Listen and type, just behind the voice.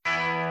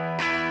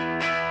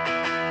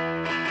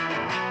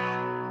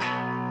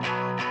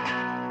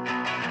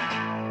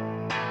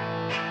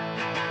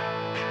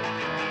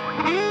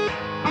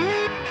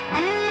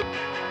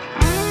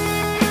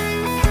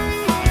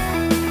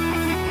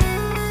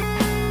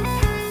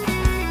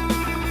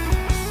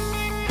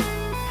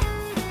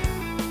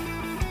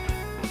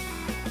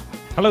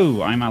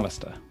Hello, I'm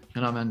Alistair.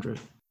 And I'm Andrew.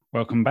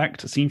 Welcome back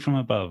to Seen From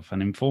Above,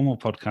 an informal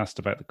podcast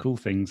about the cool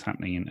things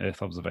happening in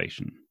Earth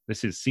observation.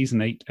 This is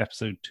Season 8,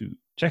 Episode 2.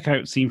 Check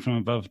out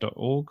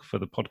seenfromabove.org for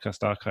the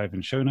podcast archive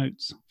and show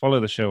notes. Follow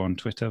the show on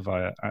Twitter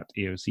via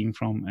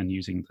 @EOSeenFrom and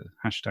using the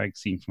hashtag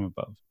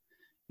SeenFromAbove.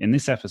 In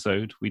this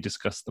episode, we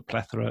discuss the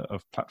plethora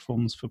of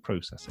platforms for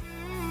processing.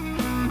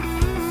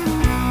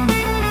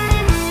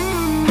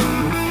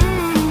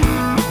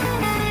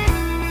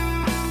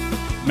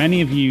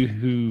 Many of you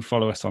who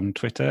follow us on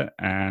Twitter,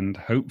 and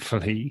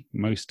hopefully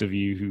most of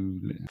you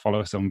who follow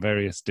us on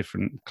various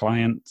different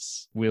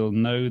clients, will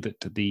know that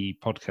the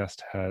podcast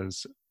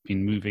has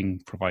been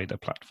moving provider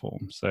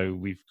platform. So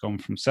we've gone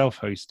from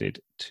self-hosted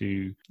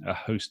to a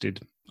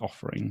hosted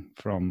offering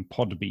from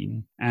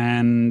Podbean.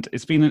 And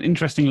it's been an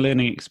interesting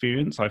learning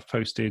experience. I've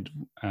posted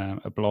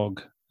a blog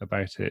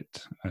about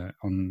it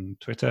on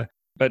Twitter.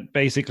 But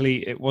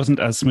basically, it wasn't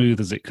as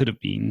smooth as it could have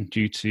been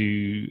due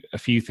to a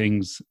few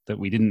things that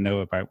we didn't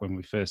know about when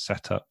we first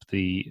set up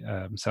the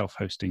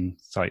self-hosting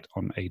site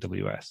on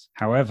AWS.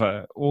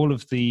 However, all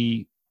of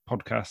the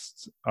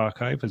podcasts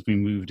archive has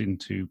been moved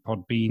into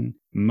Podbean.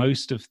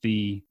 Most of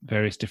the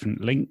various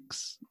different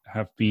links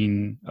have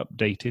been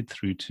updated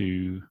through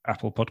to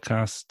Apple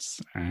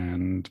Podcasts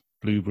and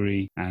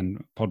Blueberry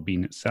and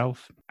Podbean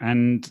itself.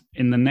 And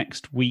in the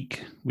next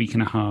week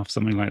and a half,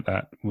 something like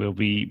that, we'll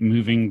be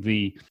moving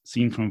the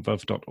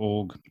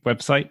seenfromabove.org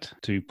website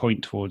to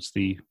point towards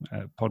the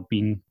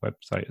Podbean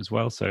website as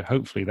well. So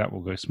hopefully that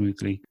will go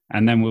smoothly.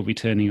 And then we'll be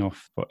turning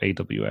off for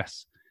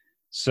AWS.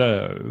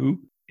 So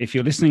if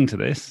you're listening to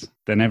this,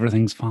 then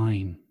everything's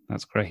fine.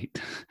 That's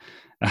great.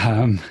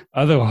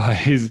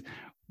 Otherwise,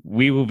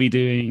 we will be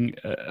doing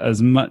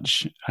as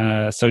much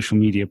social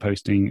media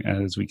posting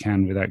as we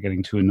can without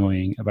getting too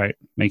annoying about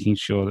making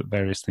sure that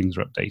various things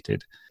are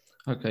updated.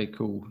 Okay,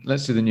 cool.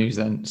 Let's do the news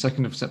then.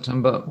 2nd of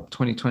September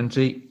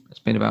 2020. It's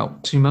been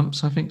about 2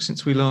 months, I think,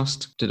 since we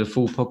last did a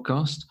full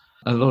podcast.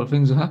 A lot of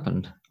things have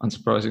happened,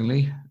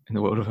 unsurprisingly, in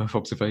the world of Earth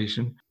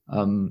observation.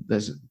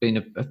 There's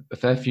been a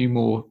fair few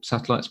more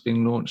satellites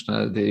being launched.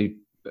 The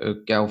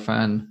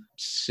Galfan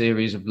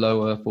series of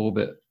low Earth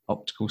orbit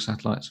optical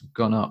satellites have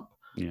gone up.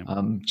 Yeah.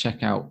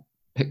 Check out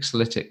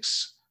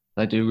Pixelytics.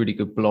 They do a really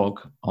good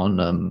blog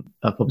on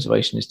Earth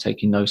observation is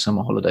taking no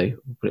summer holiday.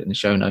 We'll put it in the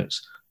show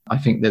notes. I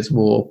think there's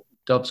more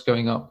doves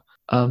going up.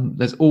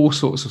 There's all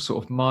sorts of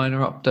sort of minor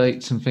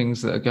updates and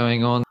things that are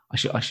going on.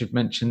 I should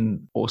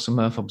mention Awesome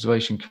Earth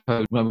Observation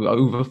Code. We're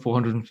over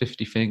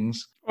 450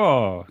 things.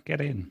 Oh,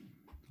 get in.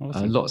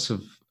 Awesome. Lots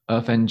of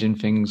Earth Engine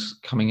things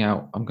coming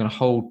out. I'm going to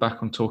hold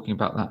back on talking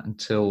about that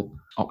until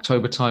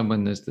October time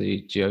when there's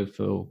the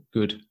Geophil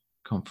Good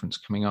conference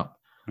coming up.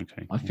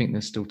 Okay. I think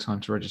there's still time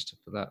to register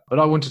for that. But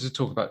I wanted to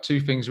talk about two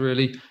things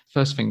really.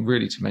 First thing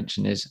really to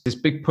mention is this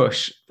big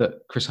push that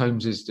Chris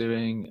Holmes is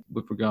doing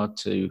with regard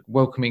to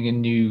welcoming in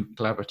new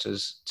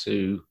collaborators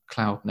to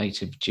cloud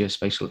native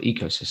geospatial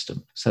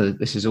ecosystem. So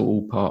this is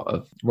all part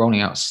of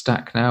rolling out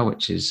Stack now,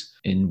 which is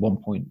in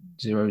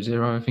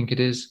 1.00, I think it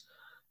is,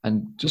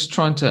 and just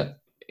trying to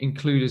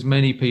include as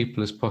many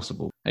people as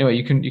possible. Anyway,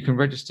 you can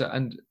register,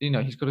 and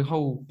he's got a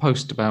whole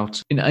post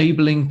about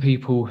enabling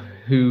people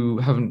who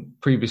haven't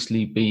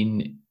previously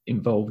been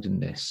involved in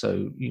this.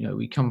 So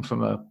we come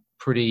from a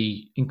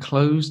pretty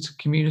enclosed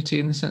community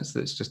in the sense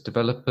that it's just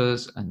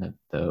developers, and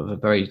they're of a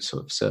very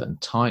sort of certain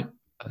type,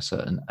 a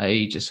certain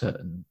age, a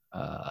certain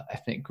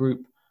ethnic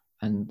group,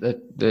 and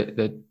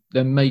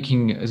they're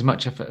making as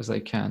much effort as they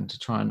can to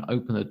try and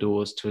open the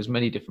doors to as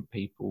many different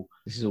people.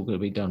 This is all going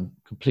to be done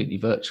completely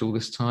virtual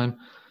this time.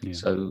 Yeah.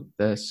 So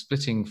they're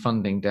splitting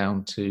funding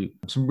down to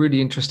some really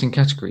interesting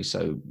categories.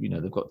 So,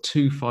 they've got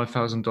 2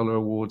 $5,000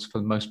 awards for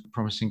the most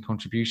promising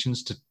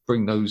contributions to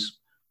bring those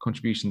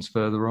contributions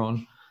further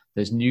on.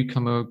 There's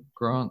newcomer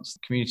grants,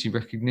 community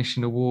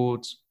recognition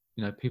awards.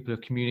 People are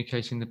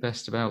communicating the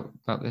best about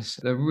this.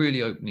 They're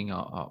really opening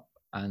up,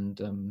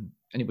 and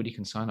anybody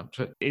can sign up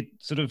to it. It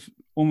sort of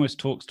almost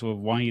talks to a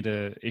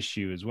wider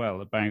issue as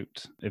well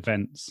about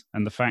events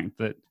and the fact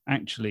that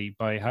actually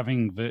by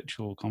having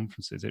virtual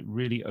conferences, it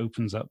really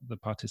opens up the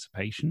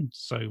participation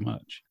so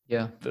much.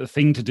 Yeah. The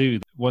thing to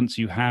do once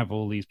you have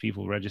all these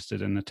people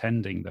registered and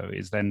attending, though,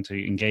 is then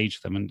to engage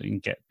them and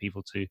get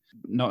people to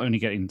not only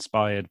get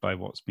inspired by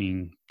what's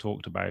being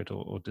talked about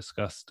or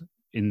discussed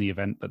in the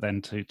event, but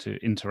then to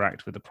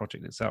interact with the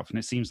project itself. And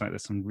it seems like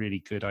there's some really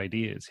good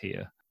ideas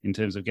here in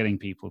terms of getting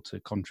people to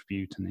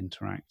contribute and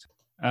interact.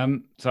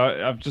 So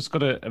I've just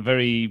got a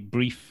very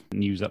brief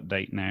news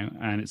update now,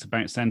 and it's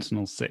about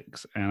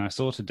Sentinel-6. And I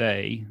saw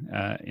today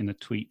in a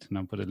tweet, and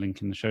I'll put a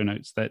link in the show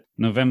notes, that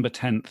November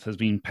 10th has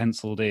been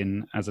penciled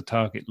in as a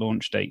target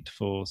launch date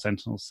for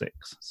Sentinel-6.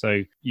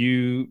 So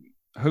you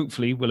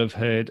hopefully will have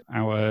heard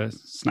our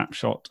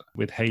snapshot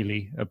with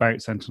Haley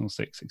about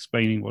Sentinel-6,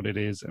 explaining what it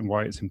is and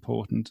why it's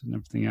important and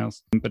everything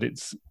else. But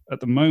it's,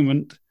 at the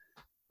moment,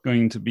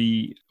 going to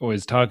be, or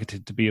is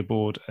targeted to be,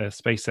 aboard a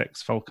SpaceX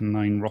Falcon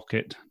 9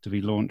 rocket to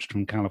be launched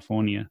from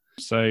California.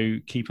 So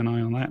keep an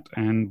eye on that,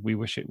 and we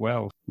wish it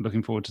well.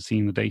 Looking forward to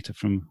seeing the data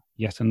from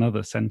yet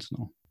another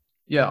Sentinel.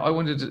 Yeah, I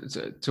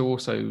wanted to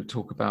also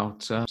talk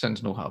about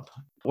Sentinel Hub.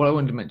 What I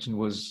wanted to mention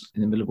was in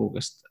the middle of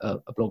August,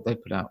 a blog they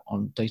put out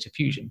on data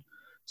fusion.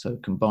 So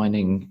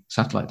combining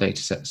satellite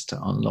data sets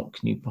to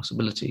unlock new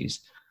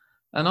possibilities.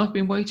 And I've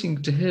been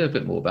waiting to hear a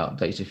bit more about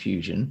data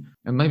fusion.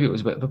 And maybe it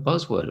was a bit of a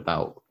buzzword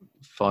about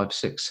 5,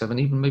 6, 7,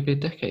 even maybe a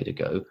decade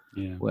ago,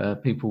 where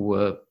people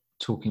were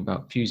talking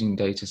about fusing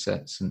data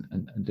sets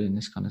and doing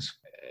this kind of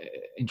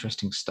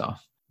interesting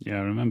stuff. Yeah,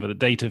 I remember the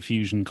data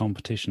fusion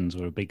competitions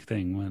were a big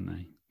thing, weren't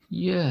they?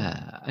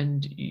 Yeah,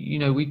 and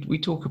we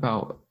talk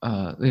about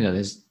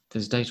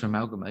there's data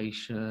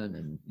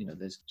amalgamation, and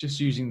there's just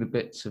using the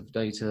bits of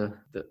data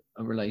that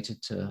are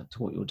related to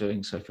what you're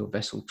doing. So if you're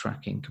vessel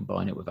tracking,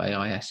 combine it with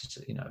AIS,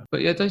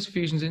 But yeah, data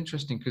fusion is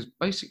interesting because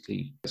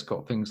basically it's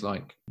got things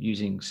like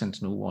using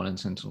Sentinel-1 and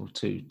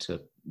Sentinel-2 to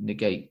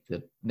negate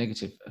the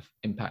negative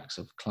impacts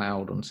of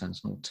cloud on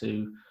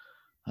Sentinel-2,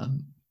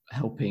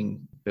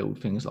 helping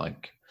build things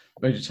like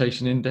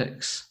vegetation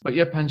index, but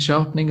yeah, pan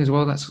sharpening as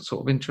well. That's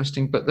sort of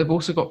interesting. But they've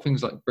also got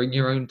things like bring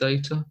your own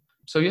data.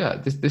 So yeah,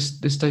 this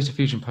data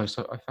fusion post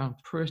I found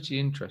pretty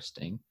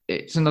interesting.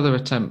 It's another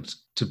attempt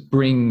to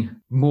bring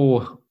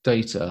more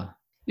data.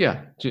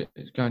 Yeah,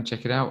 go and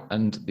check it out.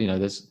 And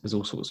there's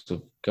all sorts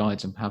of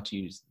guides on how to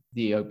use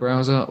the EO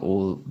browser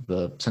or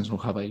the Sentinel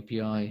Hub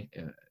API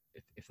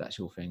if that's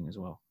your thing as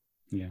well.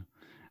 Yeah,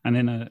 and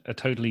in a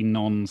totally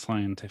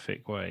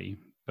non-scientific way,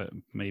 but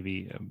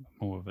maybe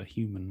more of a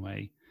human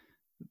way.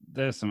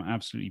 There's some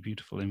absolutely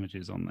beautiful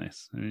images on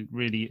this. And it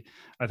really,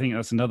 I think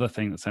that's another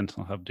thing that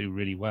Sentinel Hub do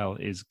really well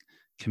is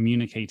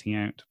communicating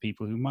out to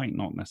people who might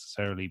not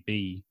necessarily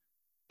be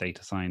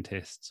data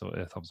scientists or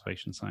Earth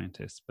observation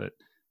scientists, but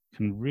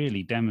can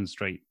really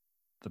demonstrate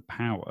the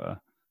power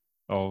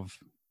of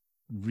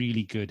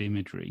really good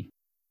imagery.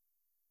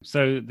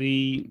 So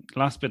the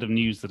last bit of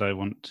news that I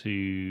want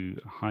to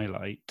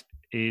highlight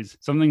is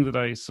something that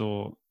I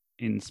saw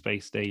in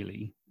Space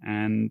Daily,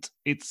 and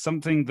it's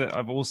something that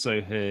I've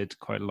also heard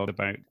quite a lot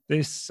about.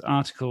 This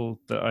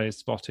article that I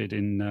spotted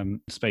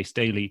in Space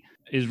Daily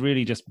is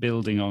really just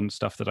building on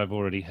stuff that I've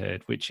already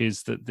heard, which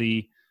is that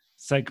the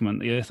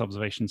Earth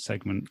observation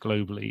segment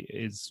globally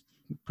is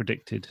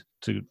predicted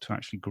to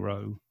actually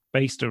grow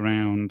based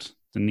around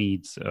the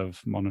needs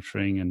of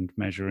monitoring and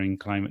measuring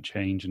climate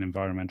change and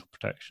environmental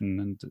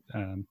protection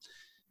and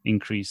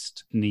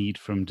increased need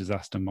from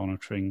disaster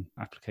monitoring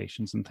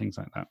applications and things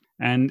like that.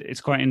 And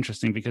it's quite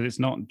interesting because it's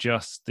not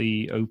just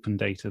the open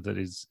data that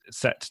is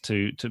set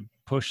to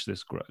push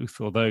this growth,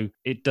 although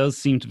it does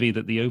seem to be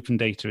that the open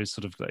data is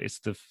sort of, it's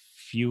the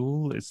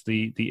fuel, it's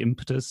the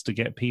impetus to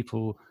get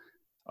people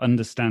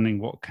understanding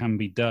what can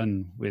be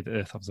done with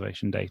Earth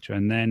observation data.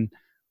 And then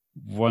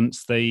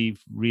once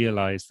they've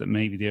realized that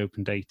maybe the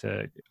open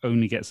data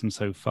only gets them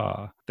so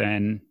far,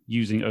 then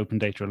using open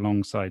data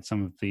alongside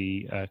some of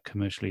the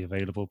commercially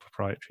available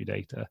proprietary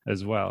data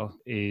as well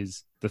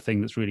is the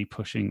thing that's really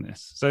pushing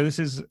this. So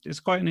it's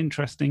quite an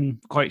interesting,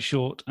 quite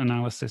short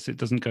analysis. It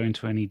doesn't go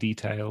into any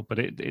detail, but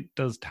it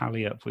does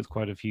tally up with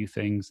quite a few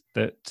things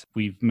that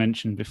we've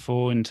mentioned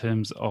before in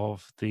terms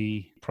of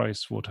the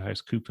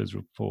PricewaterhouseCoopers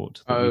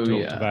report that we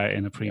talked about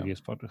in a previous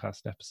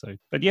podcast episode.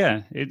 But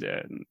yeah,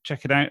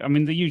 check it out. I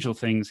mean, the usual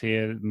things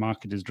here, the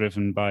market is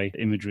driven by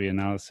imagery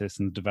analysis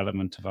and the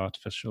development of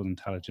artificial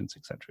intelligence,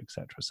 et cetera, et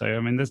cetera. So, I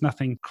mean, there's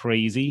nothing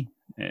crazy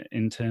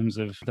in terms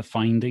of the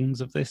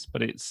findings of this,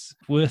 but it's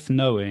worth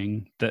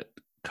knowing that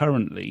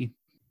currently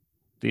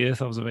the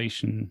Earth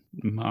observation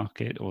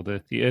market or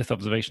the Earth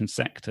observation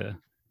sector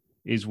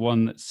is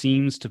one that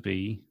seems to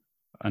be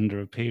under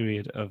a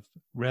period of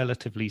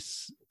relatively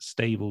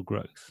stable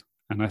growth.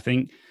 And I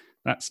think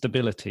that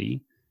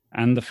stability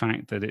and the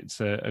fact that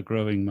it's a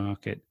growing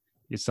market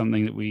is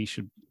something that we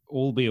should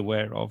all be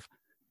aware of,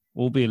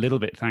 all be a little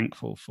bit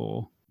thankful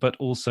for, but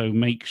also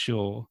make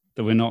sure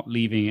that we're not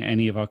leaving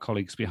any of our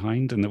colleagues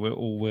behind and that we're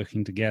all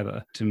working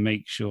together to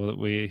make sure that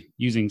we're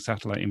using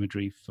satellite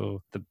imagery for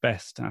the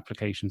best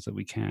applications that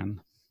we can.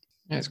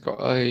 Yeah, it's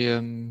got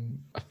a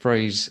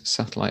phrase,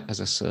 satellite as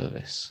a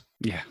service.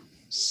 Yeah.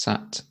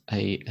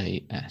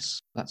 SATAAS.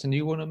 That's a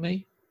new one on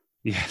me?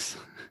 Yes.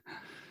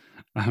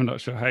 I'm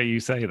not sure how you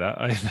say that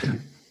either.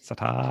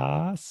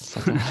 Satas.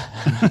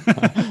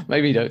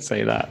 Maybe don't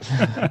say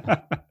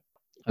that.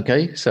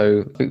 Okay,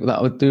 so I think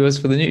that would do us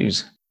for the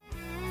news.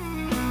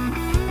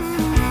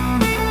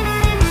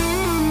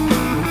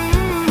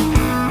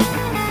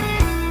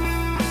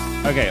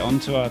 Okay, on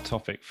to our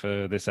topic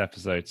for this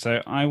episode.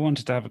 So I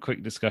wanted to have a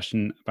quick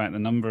discussion about the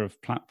number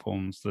of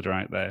platforms that are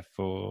out there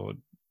for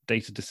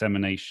data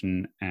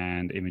dissemination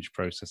and image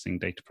processing,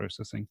 data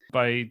processing.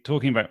 By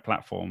talking about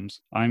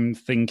platforms, I'm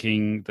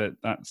thinking that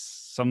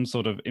that's some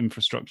sort of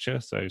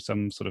infrastructure, so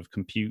some sort of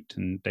compute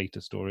and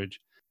data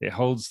storage. It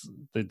holds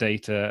the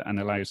data and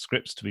allows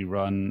scripts to be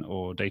run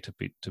or data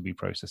to be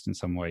processed in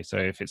some way. So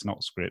if it's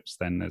not scripts,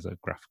 then there's a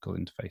graphical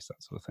interface,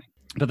 that sort of thing.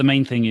 But the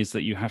main thing is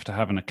that you have to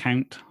have an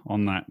account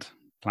on that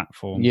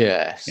platform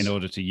in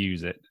order to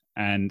use it.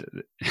 And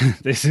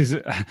this is,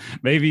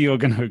 maybe you're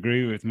going to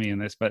agree with me in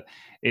this, but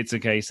it's a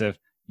case of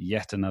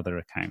yet another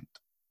account.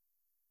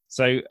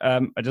 So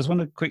I just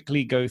want to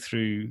quickly go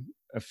through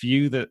a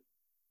few that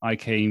I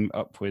came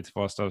up with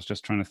whilst I was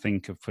just trying to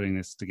think of putting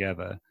this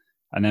together.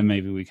 And then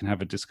maybe we can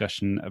have a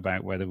discussion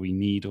about whether we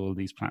need all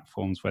these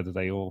platforms, whether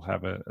they all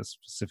have a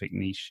specific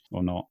niche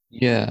or not.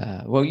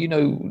 Yeah. Well,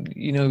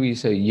 you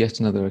say yet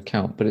another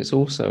account, but it's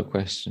also a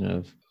question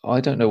of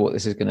I don't know what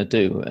this is going to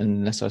do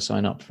unless I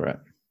sign up for it.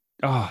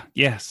 Oh,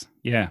 yes.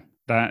 Yeah.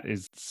 That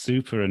is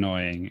super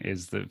annoying,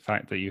 is the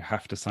fact that you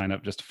have to sign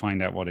up just to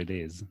find out what it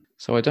is.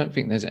 So I don't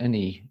think there's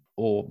any,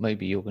 or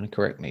maybe you're going to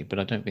correct me, but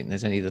I don't think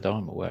there's any that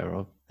I'm aware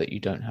of that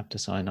you don't have to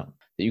sign up,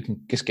 that you can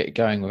just get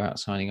going without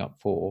signing up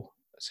for.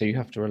 So you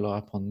have to rely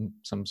upon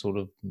some sort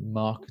of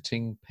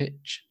marketing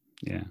pitch.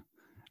 Yeah.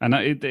 And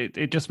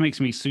it just makes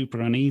me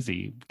super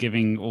uneasy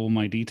giving all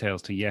my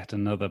details to yet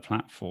another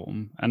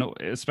platform. And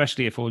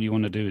especially if all you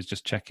want to do is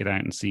just check it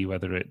out and see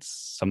whether it's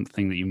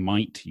something that you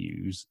might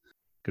use.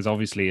 Because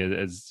obviously,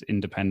 as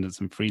independents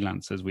and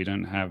freelancers, we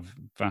don't have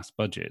vast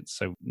budgets.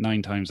 So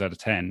 9 times out of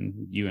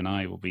 10, you and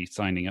I will be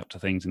signing up to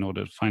things in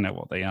order to find out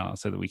what they are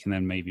so that we can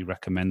then maybe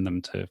recommend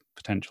them to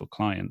potential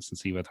clients and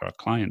see whether our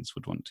clients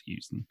would want to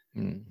use them.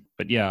 Mm.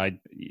 But yeah, I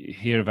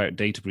hear about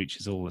data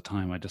breaches all the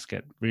time. I just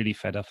get really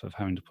fed up of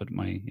having to put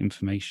my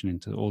information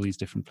into all these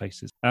different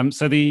places.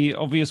 So the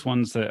obvious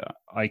ones that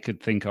I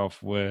could think of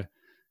were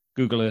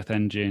Google Earth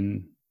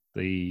Engine,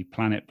 the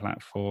Planet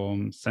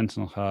platform,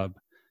 Sentinel Hub,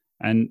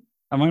 and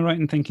am I right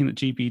in thinking that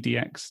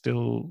GBDX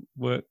still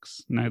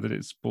works now that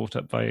it's bought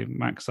up by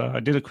Maxar? I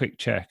did a quick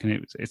check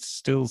and it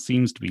still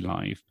seems to be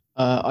live.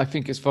 I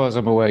think as far as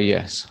I'm aware,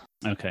 yes.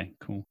 Okay,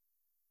 cool.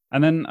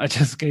 And then I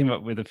just came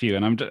up with a few,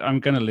 and I'm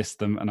going to list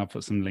them, and I'll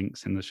put some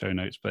links in the show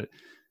notes. But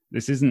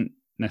this isn't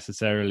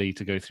necessarily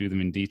to go through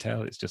them in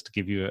detail. It's just to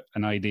give you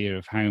an idea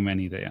of how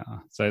many they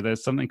are. So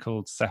there's something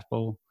called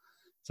Sepal.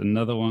 There's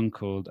another one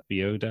called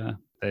Bioda.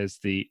 There's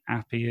the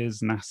Appia's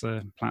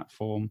NASA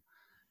platform.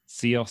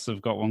 CEOS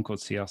have got one called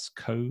CEOS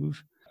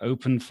Cove.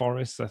 Open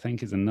Forest, I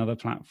think, is another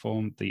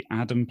platform. The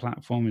Adam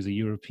platform is a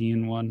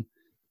European one.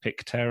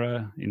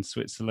 Picterra in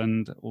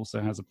Switzerland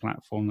also has a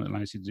platform that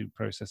allows you to do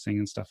processing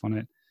and stuff on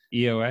it.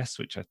 EOS,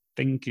 which I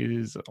think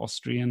is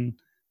Austrian,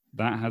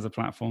 that has a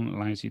platform that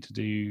allows you to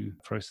do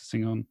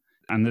processing on.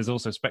 And there's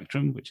also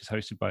Spectrum, which is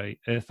hosted by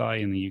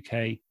EarthEye in the UK.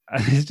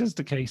 And it's just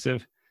a case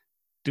of,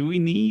 do we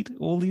need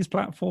all these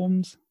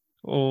platforms,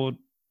 or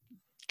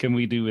can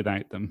we do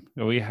without them?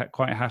 Are we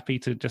quite happy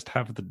to just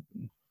have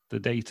the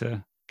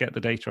data, get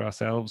the data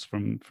ourselves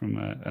from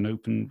an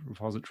open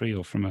repository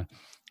or from a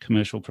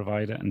commercial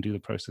provider and do the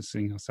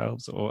processing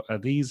ourselves? Or are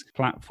these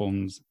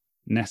platforms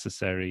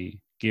necessary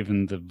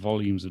given the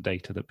volumes of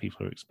data that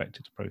people are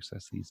expected to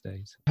process these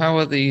days? How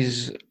are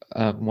these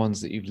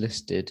ones that you've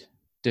listed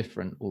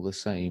different or the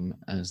same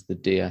as the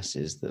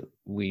DSs that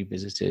we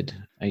visited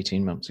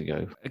 18 months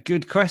ago? A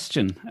good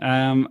question.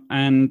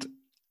 And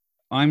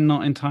I'm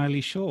not entirely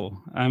sure.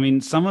 I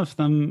mean, some of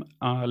them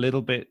are a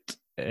little bit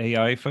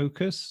AI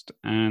focused,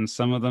 and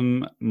some of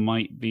them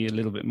might be a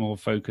little bit more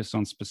focused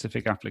on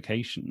specific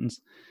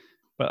applications.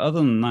 But other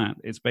than that,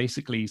 it's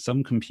basically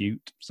some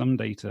compute, some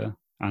data,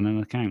 and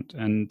an account.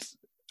 And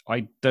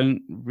I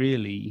don't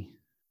really...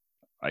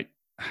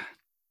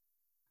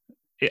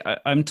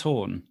 I'm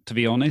torn, to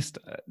be honest.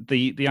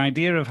 The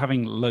idea of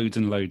having loads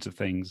and loads of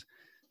things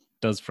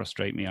does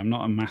frustrate me. I'm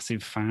not a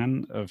massive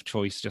fan of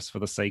choice just for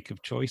the sake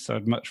of choice.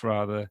 I'd much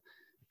rather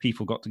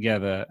people got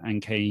together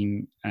and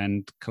came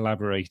and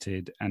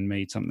collaborated and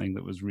made something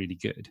that was really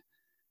good.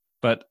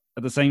 But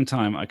at the same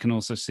time, I can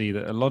also see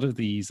that a lot of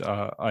these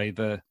are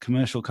either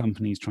commercial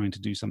companies trying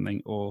to do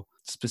something or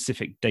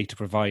specific data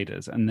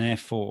providers. And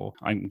therefore,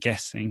 I'm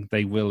guessing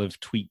they will have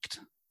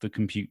tweaked the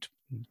compute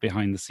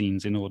behind the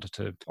scenes in order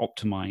to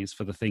optimize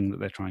for the thing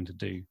that they're trying to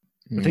do.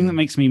 The thing that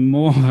makes me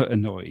more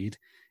annoyed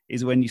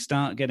is when you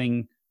start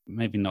getting,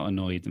 maybe not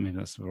annoyed, maybe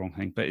that's the wrong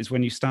thing, but it's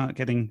when you start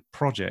getting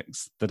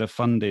projects that are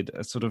funded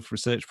as sort of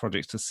research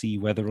projects to see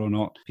whether or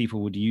not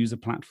people would use a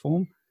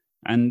platform,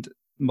 and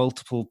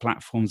multiple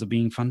platforms are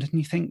being funded, and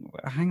you think,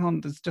 hang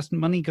on, there's just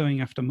money going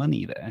after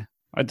money there.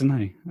 I don't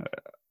know.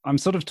 I'm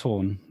sort of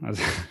torn, and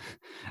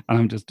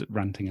I'm just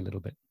ranting a little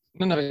bit.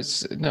 I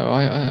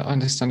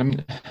understand. I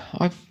mean,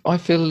 I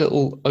feel a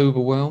little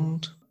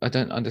overwhelmed. I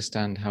don't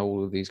understand how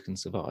all of these can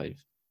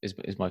survive.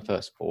 Is my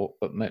first thought,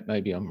 but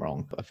maybe I'm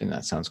wrong. But I think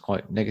that sounds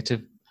quite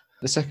negative.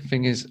 The second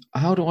thing is,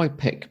 how do I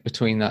pick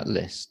between that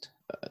list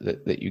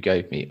that you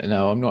gave me?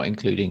 No, I'm not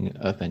including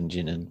Earth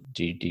Engine and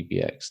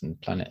GDBX and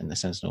Planet and the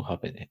Sentinel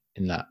Hub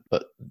in that,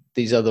 but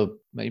these other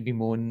maybe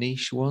more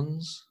niche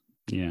ones.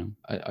 Yeah.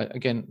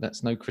 Again,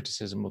 that's no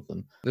criticism of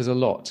them. There's a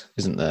lot,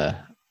 isn't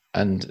there?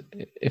 And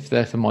if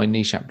they're for my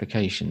niche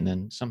application,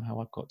 then somehow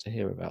I've got to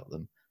hear about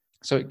them.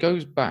 So it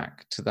goes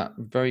back to that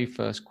very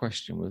first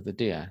question with the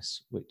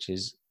DS, which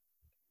is,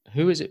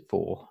 who is it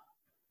for?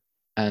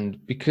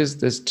 And because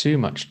there's too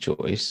much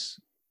choice,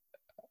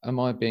 am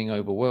I being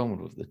overwhelmed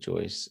with the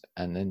choice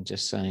and then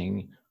just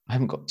saying, I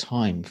haven't got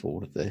time for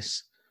all of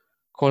this?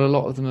 Quite a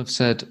lot of them have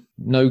said,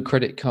 no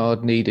credit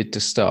card needed to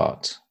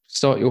start.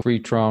 Start your free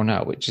trial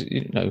now, which,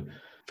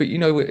 But you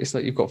know, it's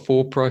like you've got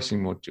 4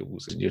 pricing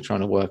modules and you're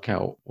trying to work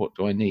out what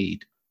do I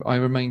need. I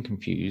remain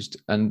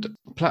confused. And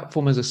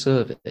platform as a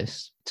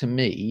service, to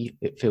me,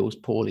 it feels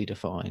poorly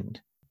defined.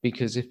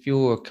 Because if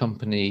you're a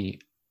company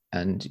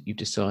and you've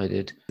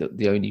decided that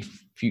the only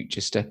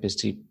future step is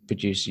to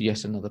produce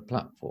yet another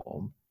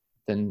platform,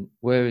 then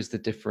where is the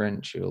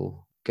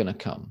differential going to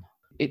come?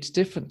 It's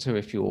different to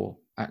if you're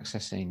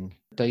accessing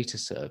a data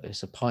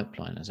service, a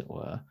pipeline, as it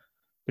were.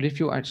 But if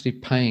you're actually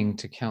paying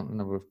to count the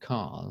number of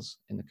cars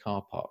in the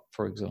car park,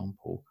 for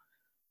example,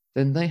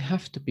 then they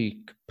have to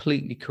be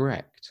completely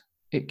correct.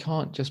 It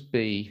can't just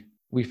be,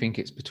 we think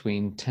it's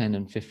between 10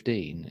 and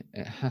 15.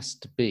 It has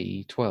to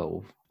be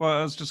 12. Well,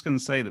 I was just going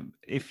to say that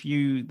if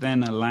you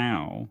then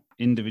allow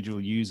individual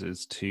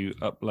users to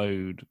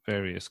upload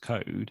various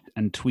code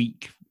and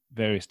tweak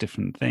various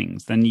different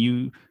things, then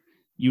you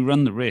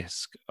run the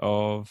risk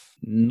of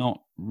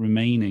not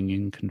remaining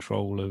in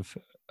control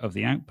of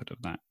the output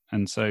of that.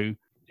 And so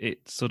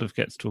it sort of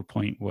gets to a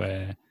point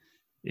where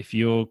if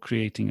you're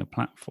creating a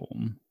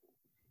platform,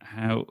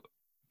 how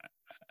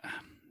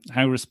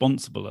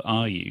responsible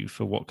are you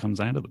for what comes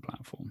out of the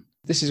platform?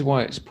 This is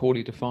why it's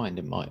poorly defined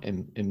in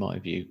my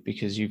view,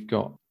 because you've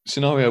got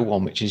scenario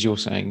 1, which is you're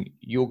saying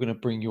you're going to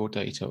bring your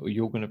data or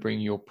you're going to bring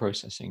your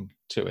processing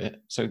to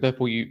it. So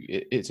therefore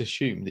it's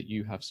assumed that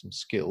you have some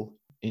skill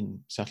in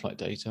satellite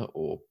data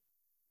or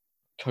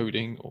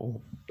coding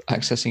or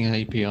accessing an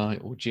API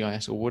or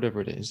GIS or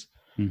whatever it is.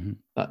 Mm-hmm.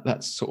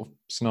 That's sort of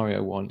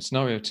scenario 1.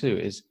 Scenario 2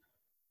 is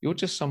you're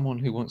just someone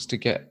who wants to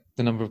get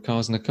the number of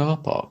cars in the car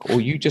park,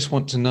 or you just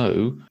want to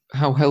know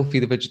how healthy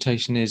the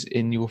vegetation is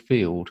in your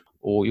field,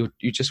 or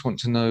you just want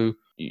to know,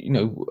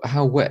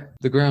 how wet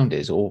the ground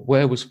is, or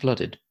where was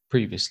flooded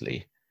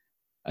previously.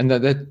 And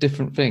they're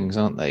different things,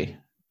 aren't they?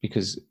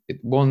 Because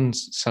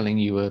one's selling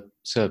you a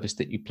service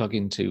that you plug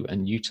into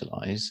and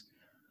utilize,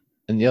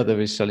 and the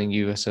other is selling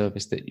you a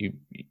service that you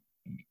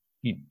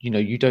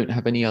don't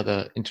have any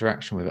other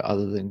interaction with it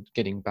other than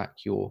getting back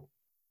your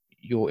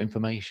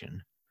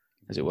information,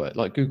 as it were,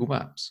 like Google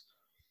Maps.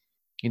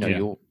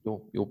 You're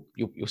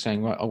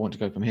saying, right, I want to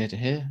go from here to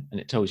here, and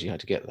it tells you how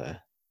to get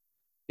there.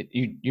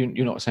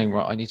 You're not saying,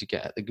 right, I need to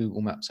get at the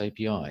Google Maps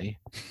API.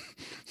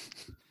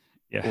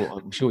 Yeah.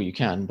 Or I'm sure you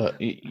can, but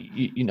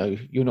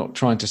you're not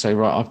trying to say,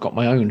 right, I've got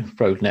my own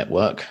road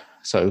network,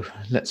 so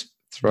let's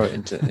throw it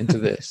into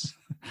this.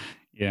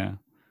 Yeah.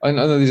 I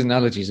know these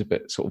analogies are a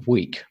bit sort of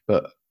weak,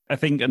 but I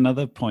think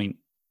another point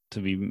to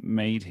be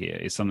made here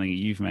is something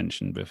you've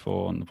mentioned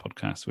before on the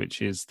podcast,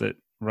 which is that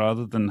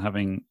rather than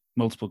having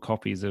multiple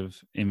copies of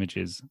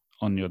images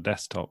on your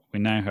desktop, we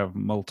now have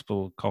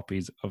multiple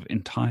copies of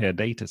entire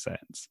data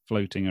sets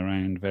floating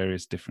around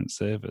various different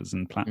servers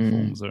and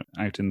platforms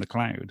out in the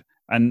cloud.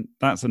 And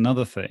that's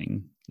another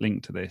thing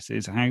linked to this,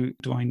 is how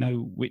do I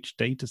know which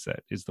data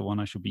set is the one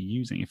I should be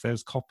using? If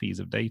there's copies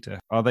of data,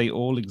 are they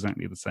all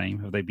exactly the same?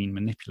 Have they been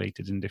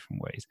manipulated in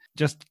different ways?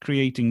 Just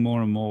creating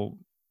more and more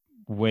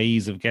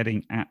ways of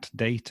getting at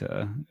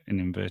data, in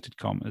inverted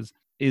commas,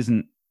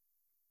 isn't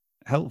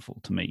helpful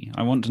to me.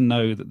 I want to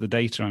know that the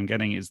data I'm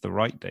getting is the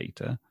right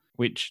data,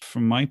 which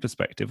from my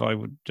perspective, I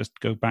would just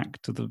go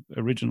back to the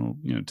original,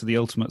 to the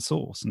ultimate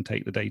source and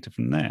take the data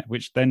from there,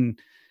 which then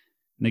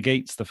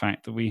negates the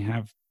fact that we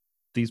have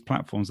these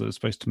platforms that are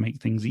supposed to make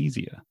things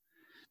easier.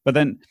 But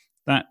then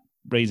that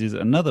raises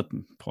another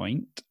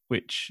point,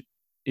 which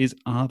is,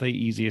 are they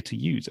easier to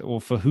use,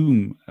 or for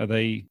whom are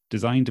they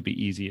designed to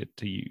be easier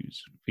to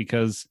use?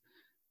 Because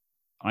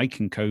I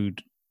can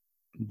code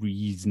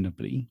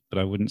reasonably, but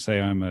I wouldn't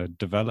say I'm a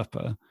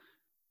developer,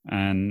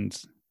 and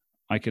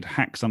I could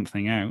hack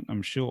something out,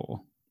 I'm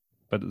sure.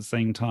 But at the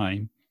same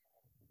time,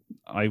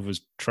 I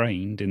was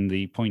trained in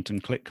the point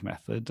and click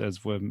method,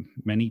 as were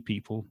many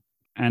people.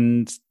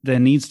 And there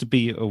needs to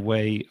be a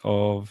way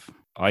of,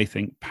 I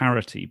think,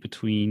 parity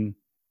between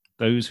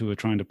those who are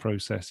trying to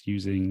process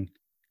using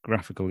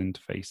graphical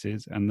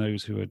interfaces and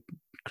those who are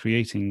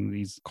creating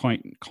these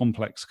quite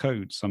complex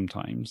codes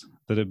sometimes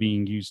that are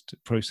being used to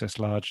process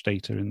large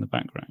data in the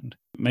background.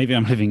 Maybe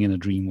I'm living in a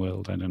dream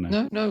world. I don't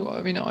know. No.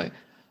 I mean, I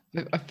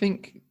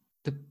think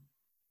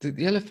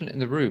the elephant in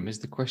the room is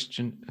the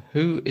question: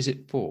 who is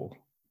it for?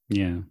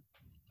 Yeah.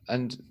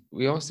 And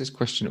we ask this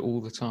question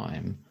all the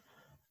time.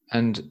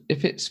 And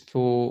if it's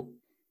for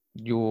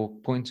your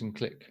point and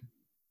click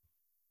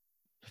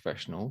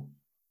professional,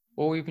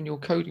 or even your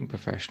coding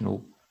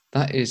professional,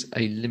 that is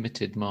a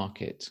limited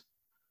market.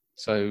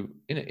 So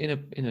in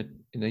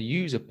a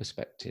user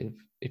perspective,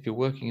 if you're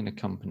working in a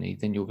company,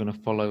 then you're going to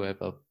follow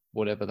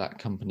whatever that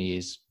company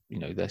is,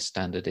 their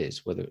standard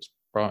is, whether it's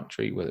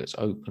proprietary, whether it's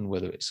open,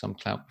 whether it's some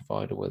cloud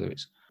provider,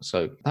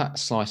 so that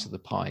slice of the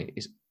pie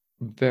is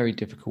very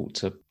difficult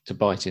to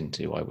bite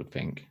into, I would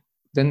think.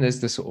 Then there's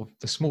the sort of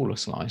the smaller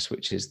slice,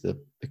 which is the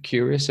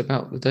curious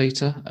about the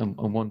data and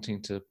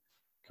wanting to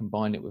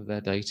combine it with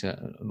their data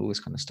and all this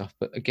kind of stuff.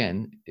 But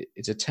again,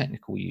 it's a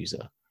technical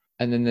user.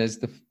 And then there's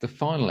the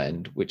final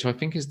end, which I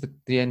think is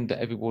the end that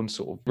everyone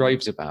sort of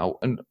raves about.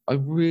 And I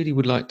really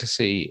would like to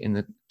see in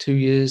the 2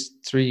 years,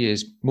 3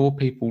 years, more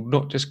people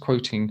not just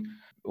quoting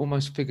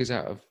almost figures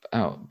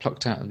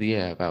plucked out of the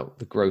air about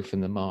the growth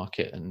in the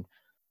market and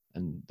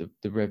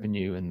the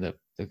revenue and the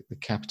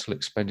capital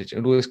expenditure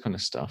and all this kind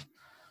of stuff.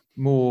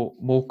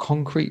 More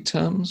concrete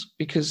terms,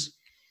 because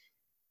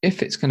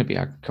if it's going to be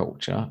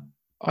agriculture,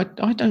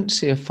 I don't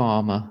see a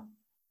farmer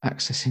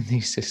accessing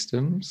these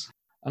systems.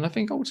 And I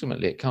think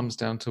ultimately it comes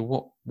down to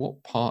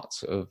what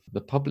parts of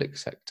the public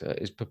sector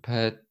is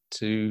prepared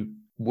to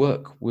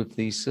work with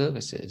these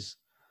services.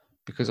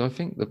 Because I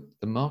think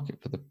the market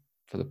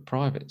for the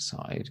private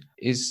side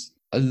is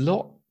a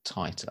lot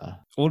tighter.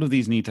 All of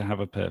these need to have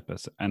a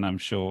purpose. And I'm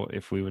sure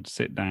if we would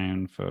sit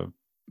down for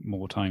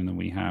more time than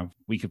we have,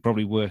 we could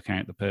probably work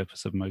out the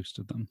purpose of most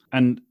of them.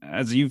 And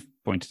as you've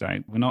pointed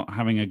out, we're not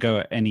having a go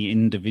at any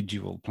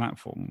individual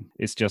platform.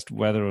 It's just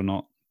whether or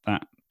not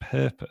that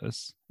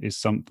purpose is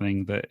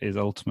something that is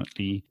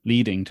ultimately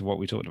leading to what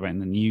we talked about in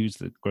the news,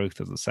 the growth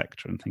of the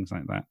sector and things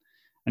like that.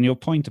 And your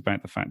point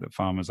about the fact that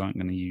farmers aren't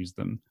going to use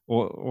them,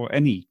 or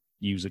any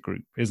user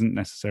group isn't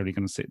necessarily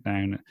going to sit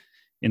down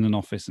in an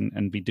office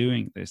and be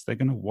doing this. They're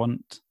going to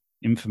want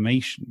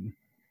information,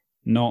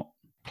 not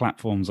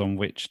platforms on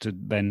which to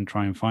then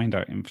try and find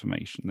out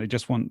information. They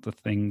just want the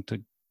thing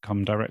to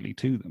come directly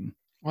to them.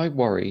 I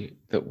worry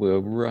that we're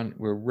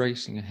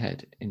racing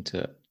ahead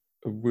into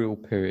a real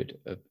period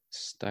of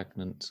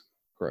stagnant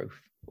growth,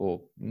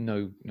 or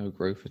no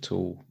growth at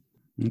all.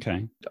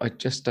 Okay. I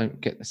just don't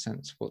get the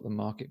sense of what the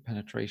market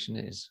penetration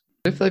is.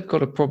 If they've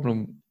got a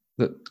problem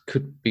that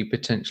could be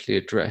potentially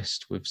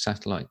addressed with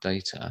satellite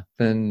data,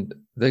 then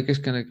they're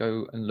just going to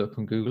go and look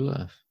on Google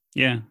Earth.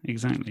 Yeah,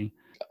 exactly.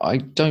 I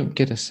don't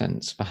get a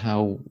sense for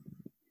how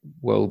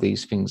well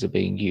these things are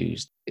being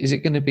used. Is it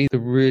going to be the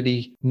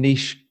really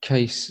niche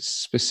case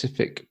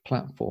specific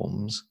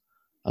platforms?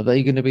 Are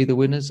they going to be the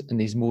winners? And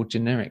these more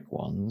generic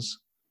ones,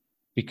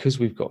 because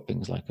we've got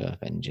things like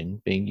Earth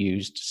Engine being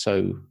used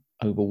so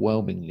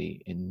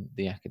overwhelmingly in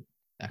the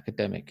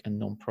academic and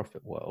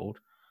non-profit world,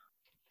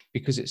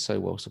 because it's so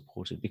well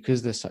supported,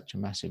 because there's such a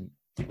massive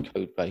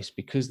code base,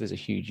 because there's a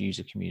huge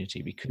user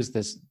community, because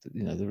there's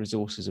the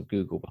resources of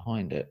Google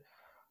behind it,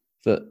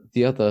 that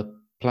the other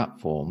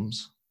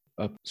platforms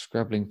are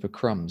scrabbling for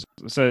crumbs.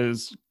 So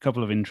there's a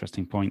couple of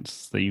interesting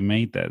points that you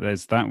made there.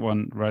 There's that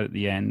one right at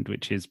the end,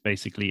 which is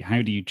basically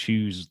how do you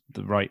choose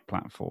the right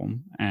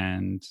platform?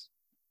 And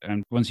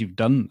once you've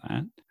done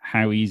that,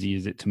 how easy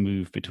is it to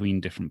move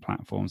between different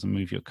platforms and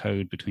move your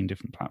code between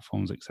different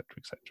platforms, et cetera,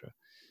 et cetera.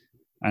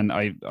 And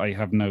I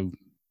have no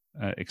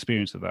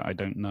experience of that. I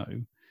don't know.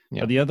 Yeah.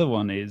 But the other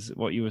one is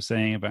what you were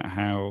saying about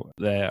how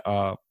there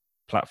are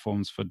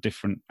platforms for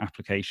different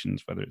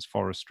applications, whether it's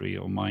forestry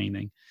or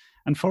mining.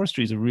 And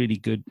forestry is a really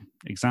good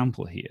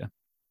example here,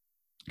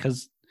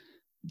 because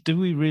do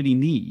we really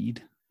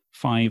need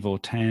 5 or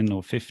 10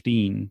 or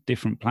 15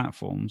 different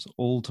platforms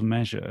all to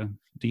measure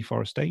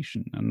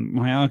deforestation? And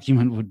my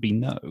argument would be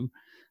no.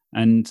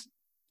 And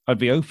I'd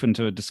be open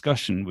to a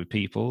discussion with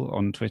people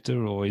on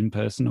Twitter or in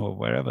person or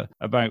wherever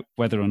about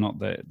whether or not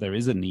there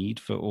is a need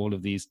for all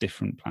of these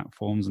different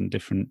platforms and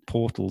different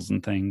portals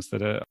and things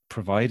that are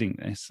providing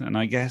this. And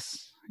I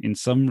guess in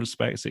some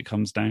respects, it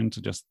comes down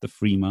to just the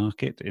free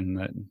market, in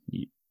that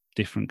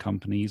different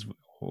companies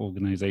or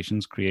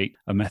organizations create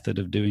a method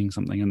of doing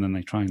something and then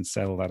they try and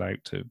sell that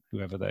out to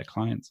whoever their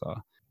clients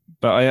are.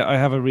 But I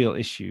have a real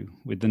issue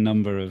with the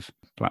number of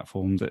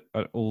platforms that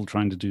are all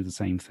trying to do the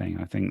same thing.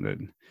 I think that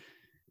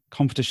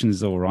competition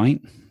is all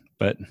right,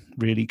 but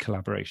really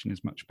collaboration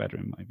is much better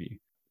in my view.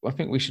 I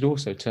think we should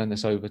also turn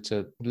this over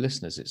to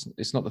listeners.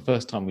 It's not the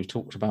first time we've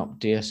talked about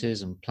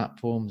DSs and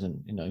platforms,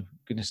 and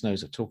goodness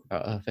knows I've talked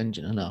about Earth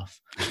Engine enough.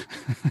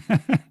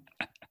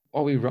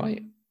 Are we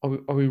right? Are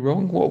we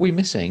wrong? What are we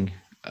missing?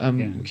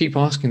 We keep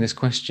asking this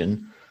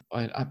question.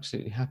 I'd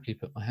absolutely happily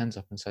put my hands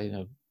up and say,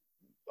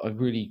 I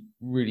really,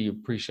 really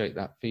appreciate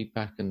that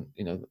feedback and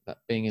that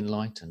being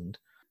enlightened.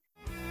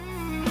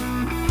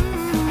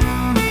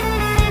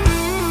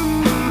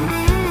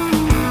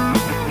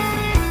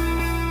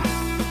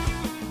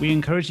 We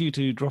encourage you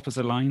to drop us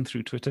a line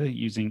through Twitter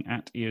using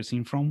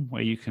 @EOSceneFrom,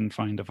 where you can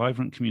find a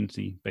vibrant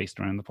community based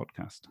around the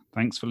podcast.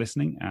 Thanks for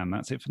listening, and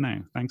that's it for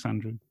now. Thanks,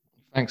 Andrew.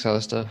 Thanks,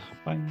 Alistair.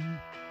 Bye.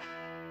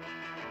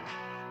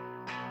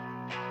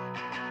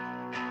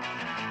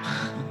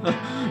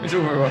 It's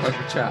all right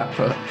for chat,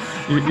 but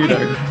you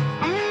know.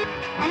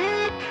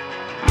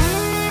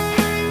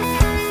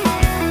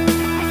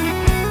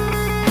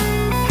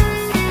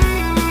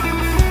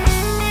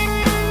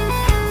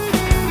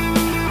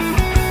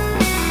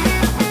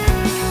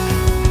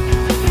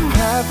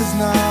 Is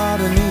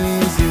not an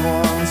easy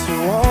one to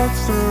walk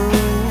through,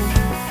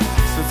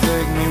 so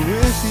take me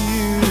with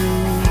you,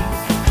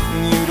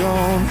 and you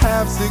don't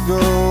have to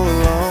go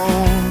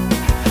alone.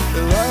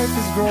 The life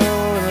is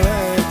growing,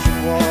 electric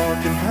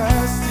walking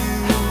past you.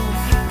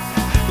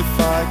 If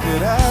I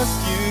could ask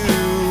you,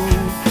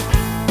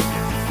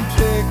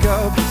 pick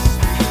up the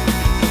speed,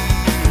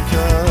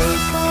 'cause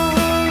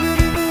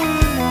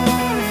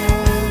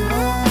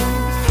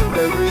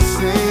every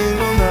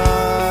single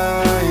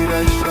night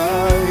I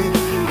try,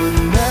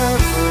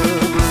 never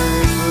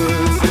break the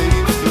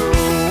tape, so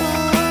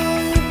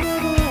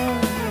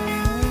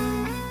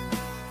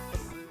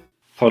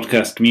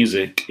Podcast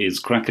music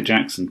is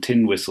Crackerjacks and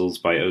Tin Whistles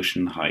by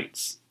Ocean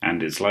Heights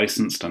and is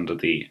licensed under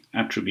the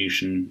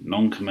Attribution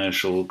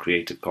Non-Commercial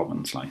Creative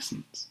Commons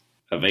license.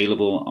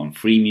 Available on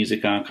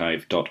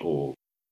freemusicarchive.org.